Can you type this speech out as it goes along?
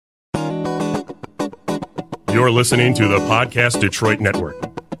You're listening to the Podcast Detroit Network.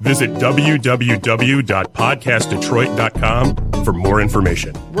 Visit www.podcastdetroit.com for more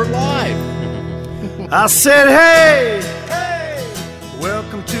information. We're live. I said, hey,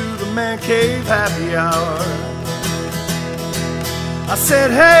 welcome to the Man Cave Happy Hour. I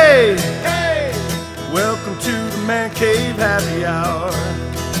said, hey, welcome to the Man Cave Happy Hour.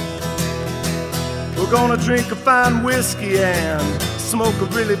 We're gonna drink a fine whiskey and smoke a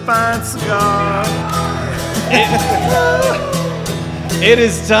really fine cigar. It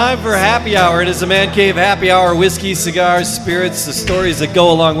is time for Happy Hour. It is a Man Cave Happy Hour. Whiskey, cigars, spirits, the stories that go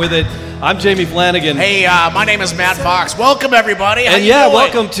along with it. I'm Jamie Flanagan. Hey, my name is Matt Fox. Welcome, everybody. How and you doing?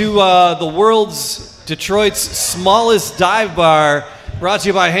 Welcome to the world's, Detroit's smallest dive bar, brought to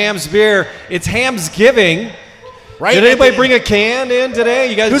you by Hamm's Beer. It's Hammsgiving. Right? Did anybody bring a can in today?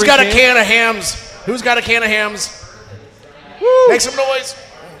 You guys? Who's got a can of Hams? Who's got a can of Hams? Woo. Make some noise.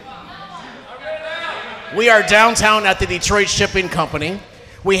 We are downtown at the Detroit Shipping Company.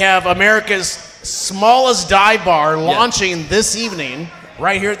 We have America's smallest dive bar launching this evening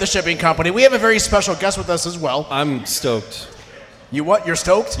right here at the Shipping Company. We have a very special guest with us as well. I'm stoked. You what? You're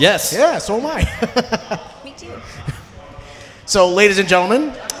stoked? Yes. Yeah, so am I. Me too. So, ladies and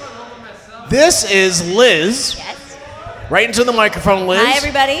gentlemen, this is Liz. Yes. Right into the microphone, Liz. Hi,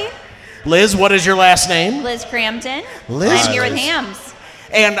 everybody. Liz, what is your last name? Liz Crampton. Liz. I'm here with Hams.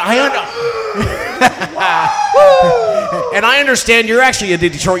 And I understand you're actually a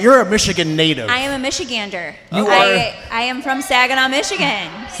Detroit. You're a Michigan native. I am a Michigander. You are? I am from Saginaw, Michigan.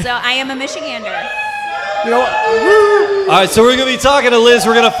 So I am a Michigander. You know what? All right, so we're going to be talking to Liz.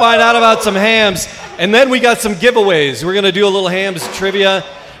 We're going to find out about some hams. And then we got some giveaways. We're going to do a little hams trivia.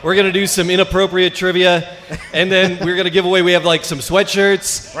 We're going to do some inappropriate trivia. And then we're going to give away, we have like some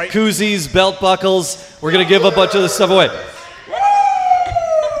sweatshirts, Right. koozies, belt buckles. We're going to give a bunch of this stuff away.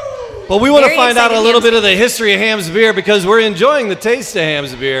 But we want to Very find out a exciting little Hamm's bit of the history of Hamm's Beer because we're enjoying the taste of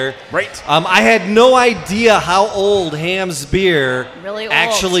Hamm's Beer. Right. I had no idea how old Hamm's Beer Really old.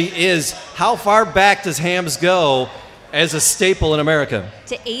 actually is. How far back does Hamm's go as a staple in America?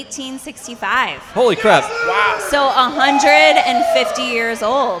 To 1865. Holy crap. Wow. So 150 years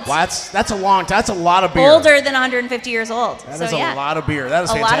old. Wow, that's a long time. That's a lot of beer. Older than 150 years old. That so is yeah, a lot of beer. That is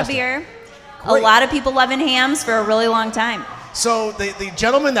a fantastic. lot of beer. Great. A lot of people loving Hams for a really long time. So the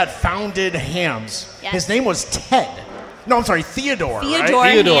gentleman that founded Hams, Yes. his name was Ted. No, I'm sorry, Theodore. Theodore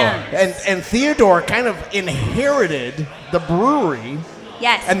Right? Theodore. Hams. And Theodore kind of inherited the brewery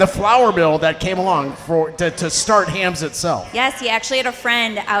Yes. and the flour mill that came along to start Hams itself. Yes, he actually had a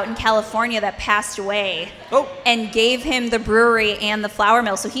friend out in California that passed away Oh. and gave him the brewery and the flour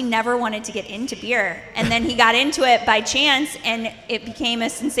mill, so he never wanted to get into beer. And then he got into it by chance, and it became a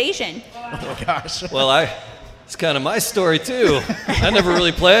sensation. Oh my gosh. Well, it's kind of my story too. I never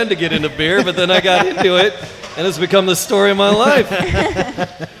really planned to get into beer, but then I got into it, and it's become the story of my life.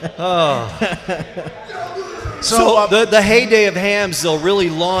 So, the heyday of Hams, though, really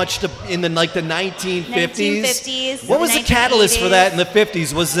launched in the 1950s. 1950s, What was the catalyst for that in the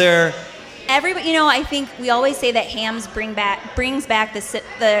 50s? Was there... Everybody, I think we always say that Hams brings back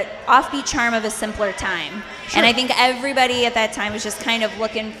the offbeat charm of a simpler time. And I think everybody at that time was just kind of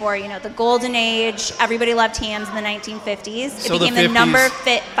looking for, the golden age. Everybody loved Hams in the 1950s. So it the became the 50s, number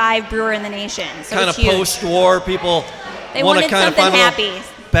 5 brewer in the nation. So kind it's of huge. post-war, people They want to wanted kind of something find a happy. little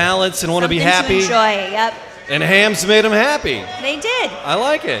balance and want to be Something happy. to enjoy. Yep, And Hams made them happy. they did. I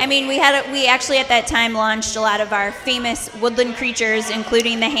like it. I mean, we actually at that time launched a lot of our famous woodland creatures,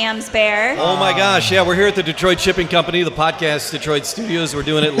 including the Hams bear. Oh my gosh, yeah, we're here at the Detroit Shipping Company, the podcast Detroit Studios. We're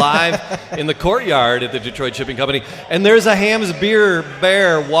doing it live in the courtyard at the Detroit Shipping Company. And there's a Hamm's Beer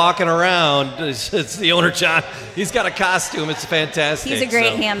bear walking around. It's the owner, John. He's got a costume. It's fantastic. He's a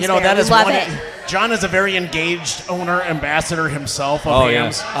great so. Hams you know, bear. that We is love one. it. John is a very engaged owner, ambassador himself of Oh,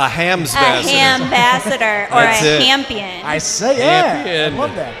 Hams. yeah. A Ham's A ambassador. Hambassador or That's a it. Hampion. I say, yeah, Champion. I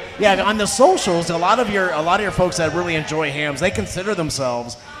love that. Yeah, on the socials, a lot of your folks that really enjoy Hams, they consider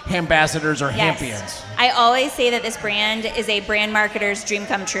themselves Hambassadors or Hampions. I always say that this brand is a brand marketer's dream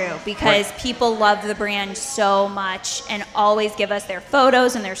come true because people love the brand so much and always give us their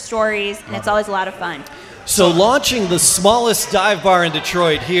photos and their stories, and it's always a lot of fun. So launching the smallest dive bar in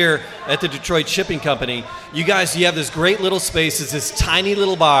Detroit here at the Detroit Shipping Company, you have this great little space. It's this tiny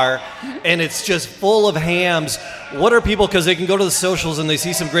little bar, and it's just full of hams. What are people, because they can go to the socials and they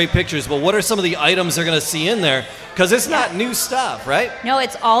see some great pictures, but what are some of the items they're going to see in there? Because it's not new stuff, right? No,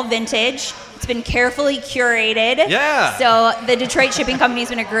 it's all vintage. It's been carefully curated. Yeah. So the Detroit Shipping Company has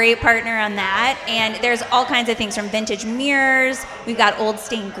been a great partner on that. And there's all kinds of things from vintage mirrors. We've got old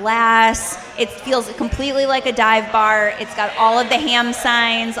stained glass. It feels completely like a dive bar. It's got all of the ham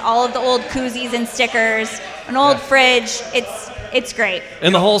signs, all of the old koozies and stickers. an old fridge. It's great.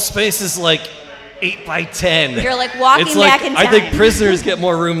 And the whole space is like 8 by 10. You're like walking it's like, back in time. I think prisoners get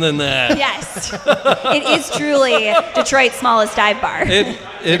more room than that. Yes. It is truly Detroit's smallest dive bar.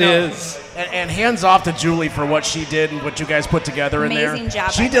 It is. And hands off to Julie for what she did and what you guys put together in there. Amazing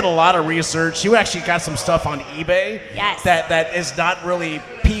job. She did a lot of research. She actually got some stuff on eBay. Yes. That is not really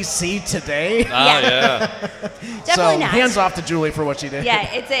PC today. Yeah. Definitely So not. hands off to Julie for what she did. Yeah,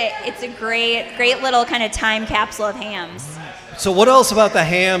 it's a great little kind of time capsule of hams. So what else about the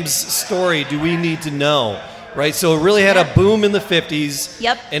Hamm's story do we need to know? Right, so it really had a boom in the 50s.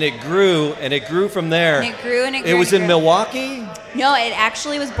 Yep. And it grew from there. And it grew and it grew. It was and in grew. Milwaukee? No, it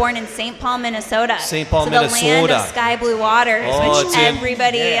actually was born in St. Paul, Minnesota. St. Paul, so the land Minnesota. of sky blue waters, Oh, which it's in-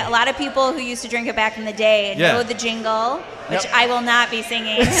 everybody, Yeah. a lot of people who used to drink it back in the day know the jingle, which Yep. I will not be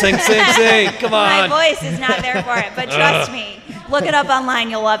singing. Sing. Come My on. voice is not there for it, but trust me. Look it up online,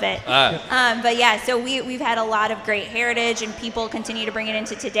 you'll love it. But yeah, so we've had a lot of great heritage, and people continue to bring it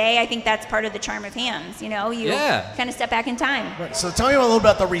into today. I think that's part of the charm of Hamm's. You know, you kind of step back in time. Right. So tell me a little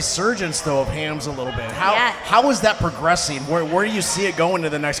about the resurgence, though, of Hamm's a little bit. How is that progressing? Where do you see it going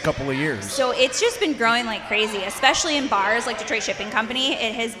in the next couple of years? So it's just been growing like crazy, especially in bars like Detroit Shipping Company.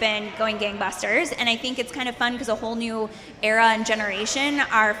 It has been going gangbusters, and I think it's kind of fun because a whole new era and generation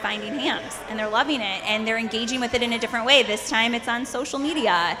are finding Hamm's, and they're loving it, and they're engaging with it in a different way. This time it's on social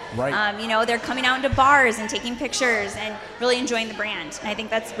media. Right. You know, they're coming out into bars and taking pictures and really enjoying the brand. And I think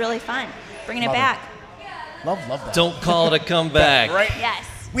that's really fun, bringing it back. Love that. Don't call it a comeback. Right? Yes.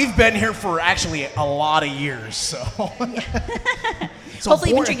 We've been here for actually a lot of years, so. So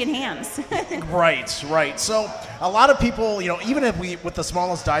Hopefully you've been drinking Hamm's. Right. So a lot of people, even if with the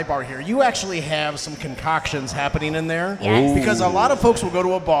smallest dive bar here, you actually have some concoctions happening in there. Yes. Because a lot of folks will go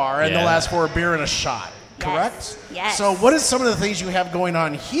to a bar and they'll Yeah. ask for a beer and a shot. Yes. Correct? Yes. So what is some of the things you have going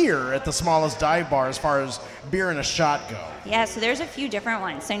on here at the smallest dive bar as far as beer and a shot go? Yeah, so there's a few different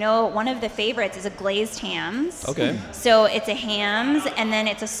ones. I know one of the favorites is a glazed Hamm's. Okay. So it's a Hamm's, and then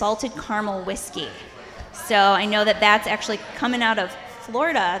it's a salted caramel whiskey. So I know that that's actually coming out of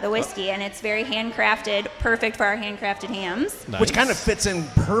Florida, the whiskey, and it's very handcrafted, perfect for our handcrafted Hamm's. Nice. Which kind of fits in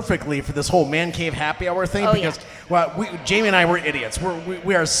perfectly for this whole man cave happy hour thing Oh, because, Jamie and I were idiots.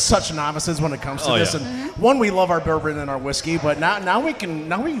 We are such novices when it comes to Oh, this. yeah. And one, we love our bourbon and our whiskey, but now we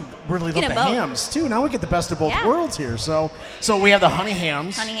really love Get the it both. Hams too. Now we get the best of both Yeah. worlds here. So we have the honey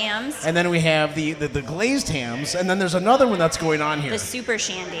Hams. Honey Hamm's, And then we have the glazed Hams, and then there's another one that's going on here. the super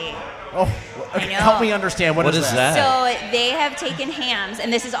shandy. Oh, I know. help me understand what is that? So they have taken Hamm's,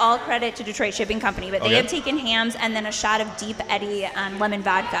 and this is all credit to Detroit Shipping Company, but they Okay. have taken Hamm's and then a shot of Deep Eddy lemon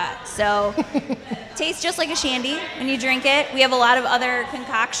vodka. So tastes just like a shandy when you drink it. We have a lot of other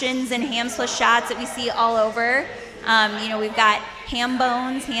concoctions and Hamm's plus shots that we see all over. We've got ham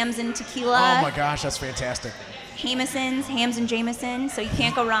bones, hams and tequila. Oh my gosh, that's fantastic. Hamesons, hams and Jameson, so you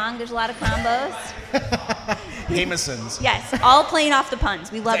can't go wrong. There's a lot of combos. Hamesons. Yes, all playing off the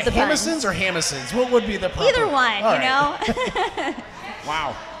puns. We love the puns. Hamesons or Hamisons? What would be the proper? Either one, All you right. know?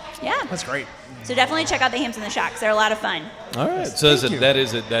 Wow, Yeah. that's great. So definitely check out the Hams and the Shocks. They're a lot of fun. All right. So Thank you. that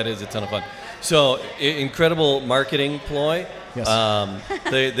is a ton of fun. So incredible marketing ploy. Yes.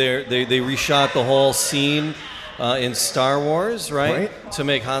 They reshot the whole scene in Star Wars, right? To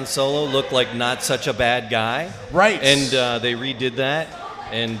make Han Solo look like not such a bad guy. Right. And they redid that,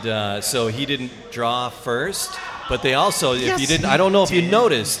 and so he didn't draw first. But they also, if you didn't, I don't know if you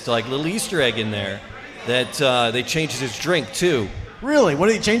noticed, like little Easter egg in there, that they changed his drink too. Really? What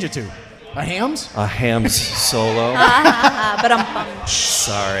did he change it to? A Hams? A Hamm's Solo. But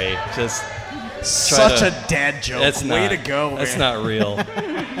Sorry, just. Such to- a dad joke. That's Way not, to go, That's man. not real.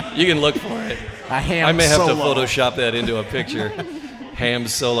 You can look for it. A Ham I may have to Solo. Photoshop that into a picture. Ham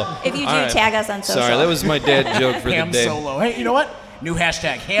Solo. if you do, All right. tag us on social. Sorry, that was my dad joke for Ham the day. Solo. Hey, you know what? New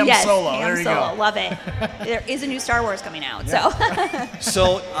hashtag Ham yes, Solo. Ham There you Solo. go. Love it. There is a new Star Wars coming out, so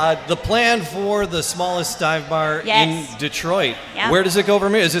So the plan for the smallest dive bar Yes. in Detroit, Yeah. where does it go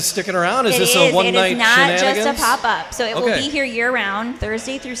from here? Is it sticking around? Is it this is. a one-night It is not shenanigans? just a pop-up. So it will Okay. be here year-round.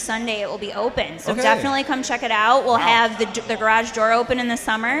 Thursday through Sunday, it will be open. So Okay. definitely come check it out. We'll have the garage door open in the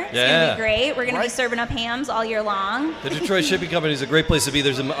summer. It's going Yeah. to be great. We're going to be Right. serving up hams all year long. The Detroit Shipping Company is a great place to be.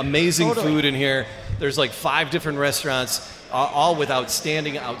 There's amazing Totally. food in here. There's like 5 different restaurants, all with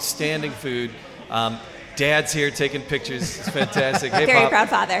outstanding food. Dad's here taking pictures. It's fantastic. Hey, Very Pop. proud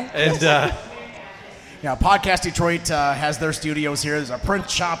father. And Yeah, Podcast Detroit has their studios here. There's a print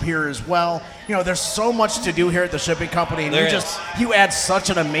shop here as well. You know, there's so much to do here at the shipping company, and you add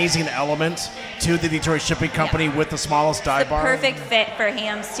such an amazing element to the Detroit Shipping Company with the smallest dive bar. Perfect fit for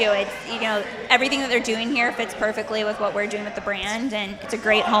Hamm's too. It's everything that they're doing here fits perfectly with what we're doing with the brand, and it's a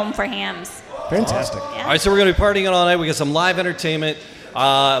great home for Hamm's. Fantastic. Yeah. All right, so we're going to be partying all night. We got some live entertainment,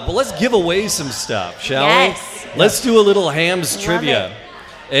 but let's give away some stuff, shall we? Let's do a little Hamm's trivia.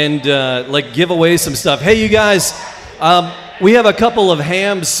 And give away some stuff. Hey, you guys, we have a couple of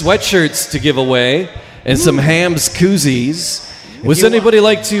Hamm's sweatshirts to give away and some Hamm's koozies. Would anybody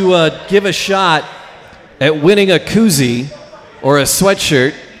like to give a shot at winning a koozie or a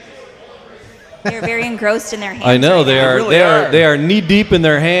sweatshirt? They're very engrossed in their Hamm's. I know they are. Really They are knee deep in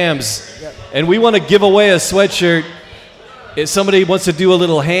their Hamm's, and we want to give away a sweatshirt. If somebody wants to do a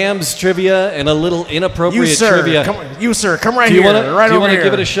little Hamm's trivia and a little inappropriate trivia, come right do you here. Do you want to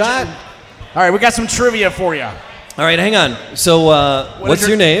give it a shot? All right, we got some trivia for you. All right, hang on. So, what's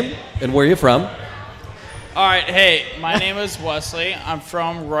your name and where are you from? All right, hey, my name is Wesley. I'm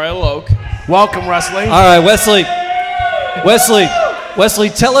from Royal Oak. Welcome, Wesley. All right, Wesley,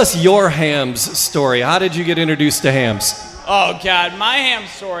 tell us your Hamm's story. How did you get introduced to Hamm's? Oh, God, my ham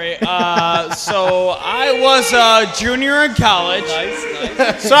story. So I was a junior in college.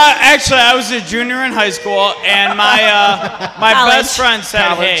 Nice. So I was a junior in high school, and my best friend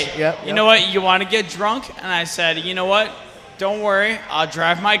said, hey, you know what, you want to get drunk? And I said, you know what, don't worry, I'll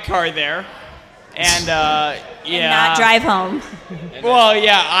drive my car there. And, And not drive home. Well,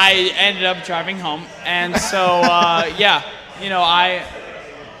 yeah, I ended up driving home. And so,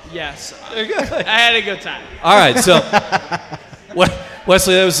 Yes, I had a good time. All right, so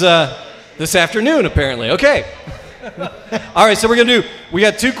Wesley, that was this afternoon, apparently. Okay. All right, so we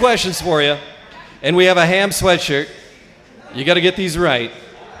got 2 questions for you, and we have a Hamm sweatshirt. You got to get these right.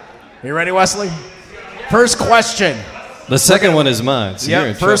 You ready, Wesley? First question. The second one is mine. So you're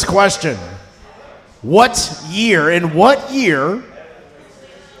in first trouble. question. In what year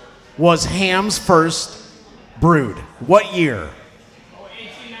was Hamm's first brewed? What year?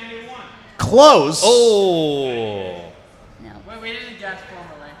 1891. Close. Oh. Wait, we didn't guess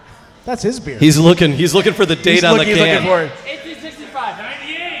formally. That's his beer. He's looking for the date on the He's can. looking for it.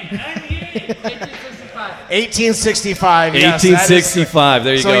 1865. 1865. 1865.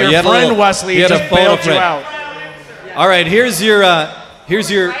 There you so go. your friend Wesley just bailed you out. All right, here's your the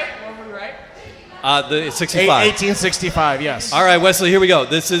 65. 1865. Yes. All right, Wesley, here we go.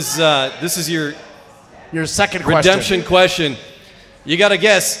 This is your second question. redemption question. You got to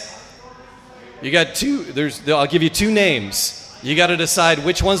guess. You got 2. I'll give you 2 names. You got to decide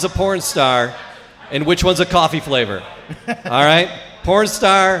which one's a porn star and which one's a coffee flavor. All right? Porn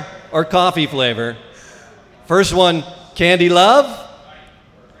star or coffee flavor. First one, Candy Love,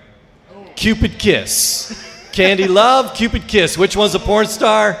 Cupid Kiss. Candy Love, Cupid Kiss. Which one's a porn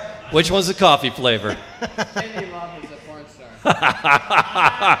star? Which one's a coffee flavor? Candy Love is a porn star.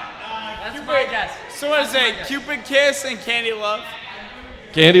 That's my guess. So what is it? Cupid Kiss and Candy Love?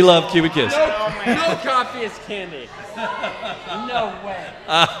 Candy Love, Cupid Kiss. No coffee is candy. No way.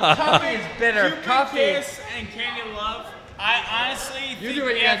 Coffee is bitter. Cupid Kiss and Candy Love. I honestly think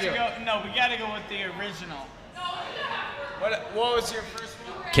we have to go. No, we got to go with the original. What was your first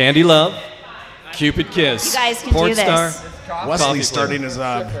one? Candy Love, Cupid Kiss. You guys can porn do this. star. Wesley's starting his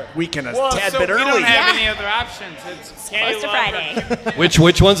weekend a tad bit we early. don't have any other options. It's Candy Close to Love. Friday.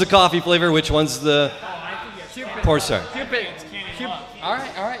 Which one's a coffee flavor? Which one's the porn star? Cupid. Love. All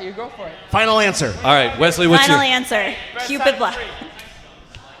right, you go for it. Final answer. All right, Wesley, what's Final your... answer. Cupid Love.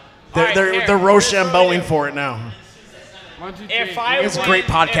 They're Rochambeauing for it now. 1, 2, 3. It's great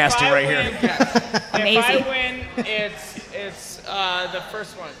podcasting right here. Amazing. If I win, it's the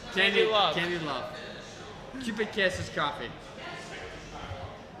first one. Candy Love. Candy Love. Cupid Kiss is coffee.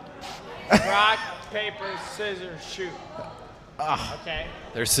 Rock, paper, scissors, shoot. Okay.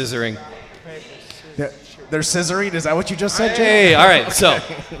 They're scissoring. Paper, scissors, shoot. They're scissoring? Is that what you just said, Jay? Hey, all right, so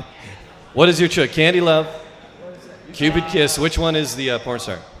what is your choice? Candy Love, Cupid Kiss. Which one is the porn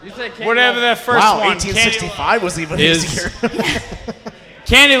star? You said Candy Whatever Love. the first Wow, one. 1865 was even Is- easier.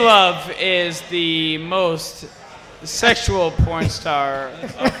 Candy Love is the most sexual porn star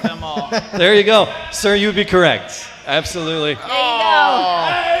of them all. There you go. Sir, you'd be correct. Absolutely. There you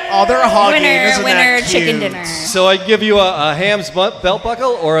go. Oh, they're hugging. Isn't Winner, that cute? chicken dinner. So I give you a Hamm's belt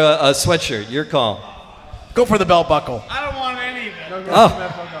buckle or a sweatshirt. Your call. Go for the belt buckle. I don't want any of it. Oh,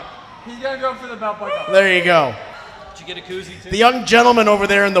 He's gonna go for the belt buckle. There you go. did you get a koozie too? The young gentleman over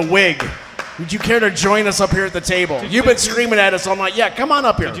there in the wig. Would you care to join us up here at the table? You've been screaming at us all night. Yeah, come on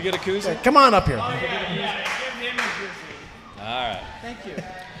up here. Did you get a koozie? Come on up here. All right. Thank you.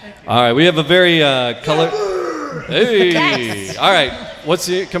 All right, we have a very color. Hey, Yes. all right.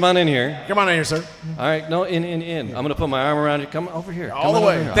 Come on in here. Come on in here, sir. All right, no, in. I'm gonna put my arm around you. Come over here. All Come the on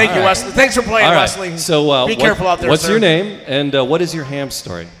way. over here. Thank All you, right. Wesley. Thanks for playing, All right. Wesley. So, be careful out there, what's sir. your name, and what is your ham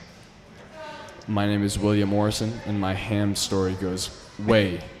story? My name is William Morrison, and my ham story goes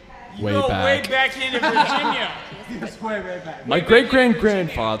way back. Way back into Virginia. My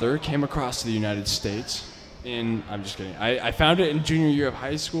great-grandfather came across to the United States I'm just kidding. I found it in junior year of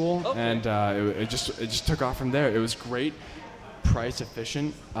high school, and it just took off from there. It was great, price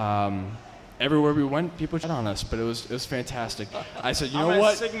efficient. Everywhere we went, people checked on us, but it was fantastic. I said, you know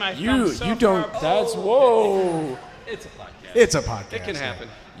what? You don't. That's whoa. It's a podcast. It's a podcast. It can happen.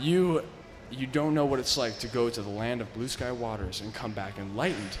 You don't know what it's like to go to the land of blue sky waters and come back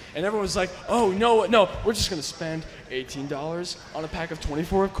enlightened. And everyone's like, oh, no, we're just going to spend $18 on a pack of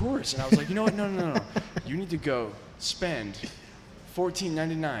 24 of Coors. And I was like, you know what? No. You need to go spend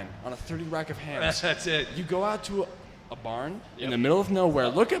 $14.99 on a 30 rack of hams. That's it. You go out to a barn in the middle of nowhere,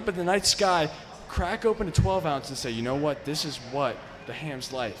 look up at the night sky, crack open a 12 ounce and say, you know what? This is what the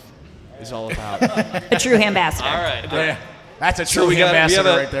ham's life is all about. A true ambassador. All right. Yeah. That's a So true ambassador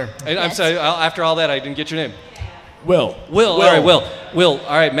right there. I'm sorry. After all that, I didn't get your name. Will. All right, Will. All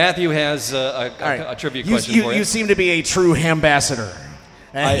right, Matthew has a trivia question for you. You seem to be a true ambassador.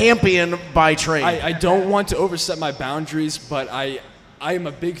 A Hampian by trade. I don't want to overstep my boundaries, but I am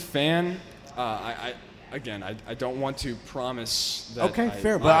a big fan. I don't want to promise that. Okay,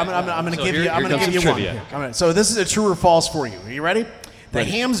 fair. But I'm going to give you. I'm going to comes give some you trivia. one. So this is a true or false for you. Are you ready? The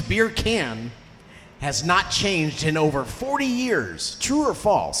Hamm's beer can has not changed in over 40 years. True or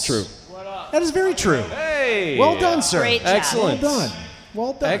false? True. That is very true. Hey. Well done, sir. Great job. Excellent. Well done.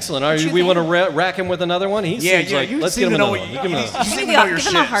 Well done. Excellent. All right, we want to rack him with another one. He seems like. Let's get him another one. Give him another one. You seem to know your Give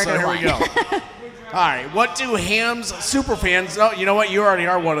shit. him a harder So here we go. All right. What do Ham's superfans? Oh, you know what? You already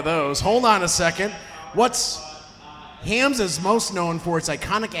are one of those. Hold on a second. Ham's is most known for its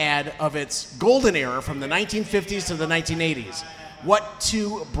iconic ad of its golden era from the 1950s to the 1980s. What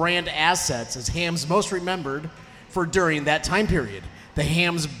two brand assets is Ham's most remembered for during that time period? The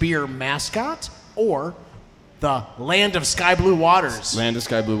Ham's beer mascot or the Land of Sky Blue Waters? Land of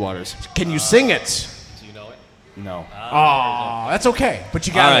Sky Blue Waters. Can you sing it? Do you know it? No. Oh, that's okay. But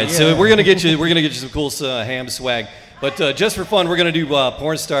you got All it. right, so we're gonna get you some cool ham swag. But just for fun, we're gonna do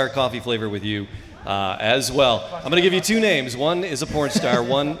porn star coffee flavor with you as well. I'm gonna give you two names. One is a porn star.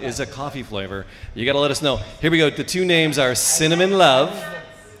 One is a coffee flavor. You gotta let us know. Here we go. The two names are Cinnamon Love,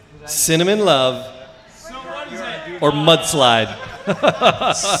 or Mudslide.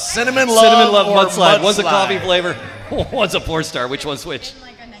 Cinnamon Love. Cinnamon Love or Mudslide. One's a Mudslide? coffee flavor. One's a porn star. Which one's which?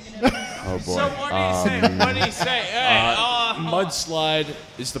 Oh boy. So what do you say? What do you say? Hey, Mudslide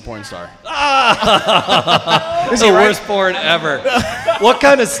is the porn star. It's the worst porn ever. What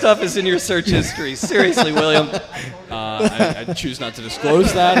kind of stuff is in your search history? Seriously, William. I choose not to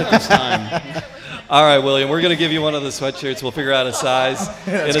disclose that at this time. All right, William, we're going to give you one of the sweatshirts. We'll figure out a size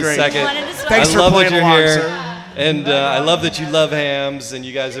in a great. second. Thanks I for love that playing you're along, here. sir. And I love that you love hams, and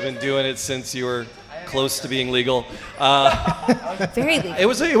you guys have been doing it since you were close to being legal. Very legal. It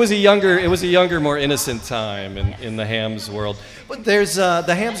was a younger, more innocent time in the hams world. But there's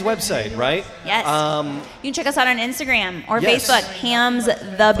the hams website, right? Yes. You can check us out on Instagram or Yes. Facebook, Hamm's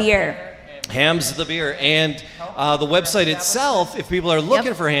the Beer. Hams the beer, and the website itself, if people are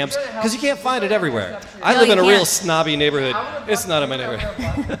looking for hams, because you can't find it everywhere. I live you in a real can't. snobby neighborhood. It's not in my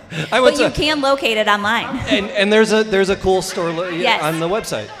neighborhood. But you can locate it online. and there's a cool store Yes. on the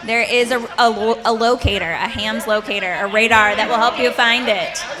website. There is a locator, a Hamm's locator, a radar that will help you find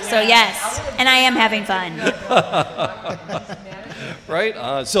it. So yes, and I am having fun. Right?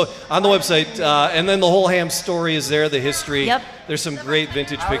 So on the website, and then the whole ham story is there, the history. Yep. There's some great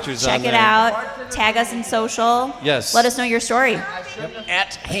vintage pictures on Check there. it out. Tag us in social. Yes. Let us know your story.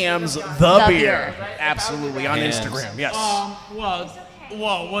 At Ham's the beer. Beer. Absolutely. On Hams. Instagram. Yes.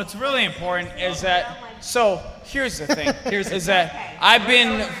 Well, what's really important is that. So here's the thing. Is that I've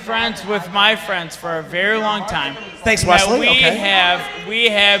been friends with my friends for a very long time. Thanks, That Wesley. we Okay.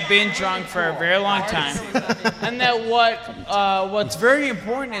 have been drunk for a very long time, and that what's very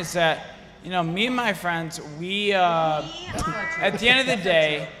important is that me and my friends we at the end of the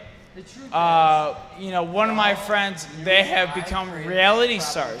day. One of my friends, they have become reality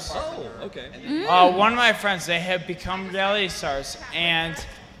stars. Oh, okay. One of my friends, they have become reality stars. And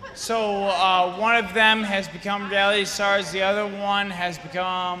so one of them has become reality stars. The other one has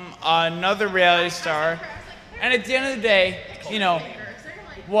become another reality star. And at the end of the day, at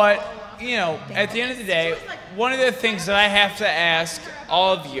the end of the day, one of the things that I have to ask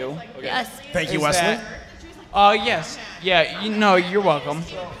all of you. Yes. Thank you, is Wesley. that Yes. Yeah, you're welcome.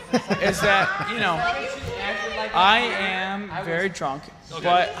 Is that, I am very drunk,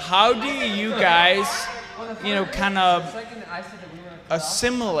 but how do you guys, kind of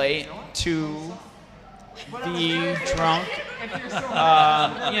assimilate to the drunk,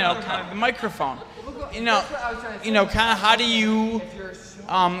 kind of the microphone? Kind of how do you,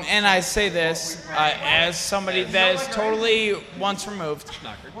 and I say this as somebody that is totally once removed,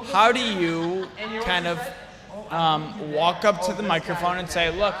 how do you kind of walk up to the microphone and say,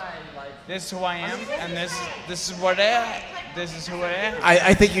 look, this is who I am, and this is what this is who I am?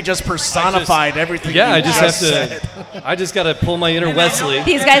 I think you just personified everything. Yeah, you I just have said. to. I just got to pull my inner Wesley.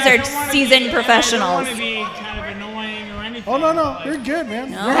 These guys are seasoned I professionals. don't want to be kind of annoying or anything. Oh, no, you're good,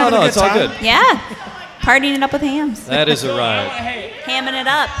 man. No. We're having No, a it's all time. good. Yeah, partying it up with Hams. That is a ride. Hamming it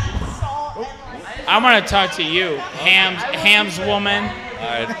up. I want to talk to you, Ham's woman. All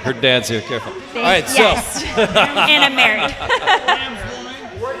right, her dad's here. Careful. All right, Yes. And I'm married.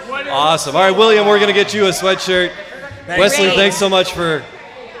 Awesome. All right, William, we're going to get you a sweatshirt. Wesley, Great. thanks so much for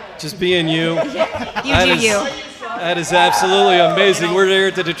just being you. You do you. That is absolutely amazing. We're here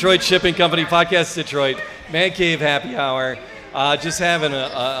at the Detroit Shipping Company, Podcast Detroit, Man Cave Happy Hour. Just having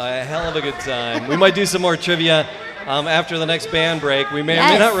a hell of a good time. We might do some more trivia after the next band break. We may or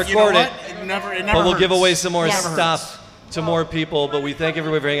may not record it, It never but we'll give hurts. away some more Yes. stuff to more people. But we thank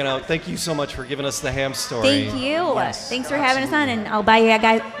everybody for hanging out. Thank you so much for giving us the ham story. Thank you. Thanks for having us on, and I'll buy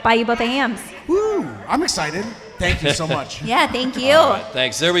you both the Hams. Woo! I'm excited. Thank you so much. Yeah, thank you.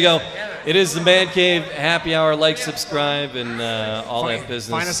 Thanks. There we go. It is the Man Cave Happy Hour. Like, subscribe, and all that business.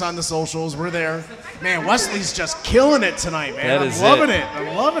 Find us on the socials. We're there. Man, Wesley's just killing it tonight, man. That I'm is loving it. it.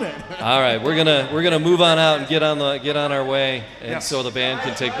 I'm loving it. All right, we're gonna move on out and get on our way, and Yes. so the band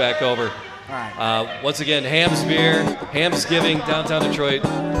can take back over. All right. Once again, Ham's Beer, Ham's Giving, downtown Detroit,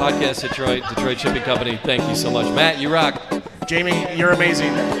 Podcast Detroit, Detroit Shipping Company. Thank you so much, Matt. You rock. Jamie, you're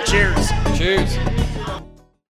amazing. Cheers. Cheers.